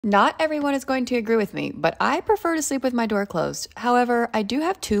Not everyone is going to agree with me, but I prefer to sleep with my door closed. However, I do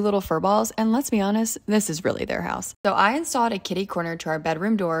have 2 little fur balls, and let's be honest, this is really their house. So I installed a kitty corner to our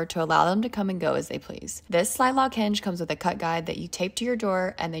bedroom door to allow them to come and go as they please. This slide lock hinge comes with a cut guide that you tape to your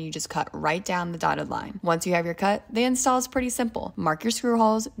door, and then you just cut right down the dotted line. Once you have your cut, the install is pretty simple. Mark your screw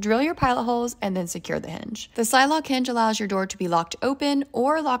holes, drill your pilot holes, and then secure the hinge. The slide lock hinge allows your door to be locked open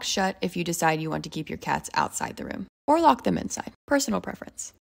or locked shut if you decide you want to keep your cats outside the room, or lock them inside. Personal preference.